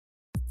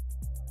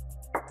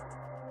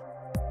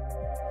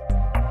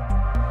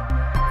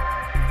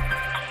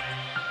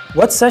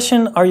What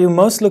session are you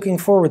most looking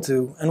forward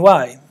to and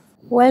why?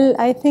 Well,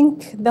 I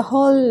think the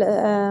whole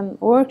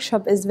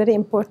workshop is very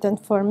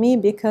important for me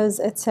because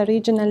it's a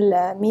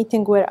regional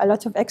meeting where a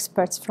lot of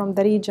experts from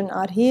the region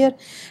are here.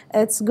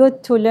 It's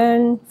good to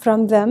learn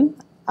from them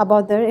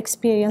about their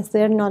experience,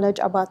 their knowledge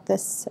about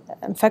this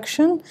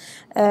infection.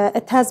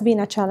 It has been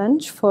a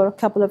challenge for a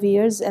couple of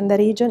years in the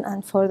region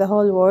and for the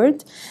whole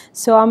world.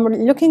 So I'm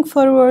looking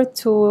forward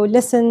to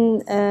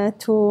listen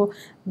to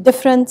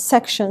different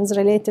sections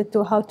related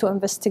to how to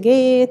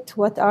investigate,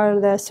 what are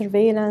the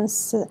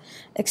surveillance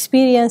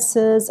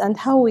experiences, and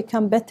how we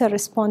can better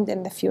respond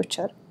in the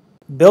future.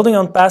 Building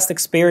on past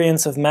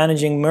experience of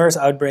managing MERS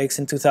outbreaks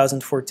in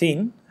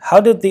 2014, how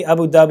did the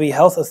Abu Dhabi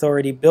Health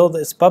Authority build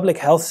its public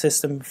health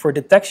system for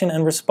detection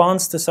and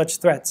response to such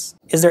threats?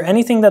 Is there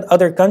anything that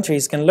other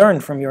countries can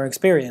learn from your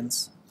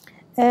experience?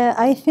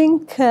 I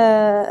think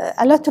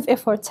a lot of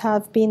efforts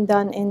have been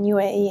done in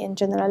UAE in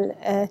general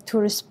to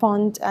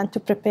respond and to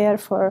prepare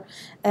for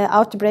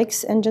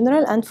outbreaks in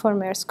general and for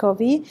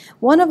MERS-CoV.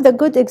 One of the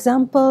good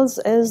examples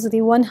is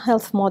the One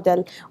Health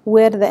model,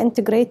 where the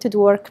integrated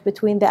work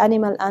between the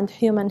animal and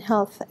human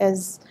health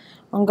is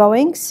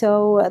ongoing.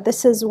 So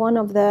this is one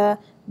of the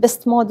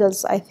best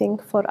models, I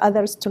think, for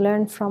others to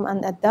learn from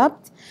and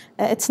adapt.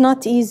 It's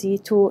not easy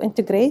to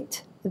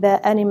integrate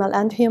the animal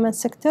and human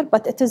sector,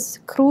 but it is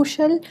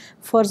crucial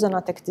for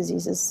zoonotic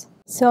diseases.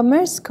 So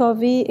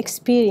MERS-CoV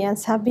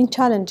experience have been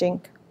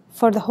challenging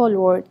for the whole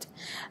world.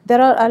 There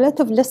are a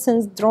lot of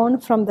lessons drawn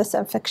from this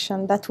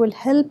infection that will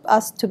help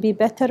us to be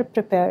better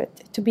prepared,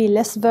 to be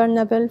less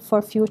vulnerable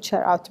for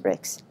future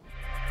outbreaks.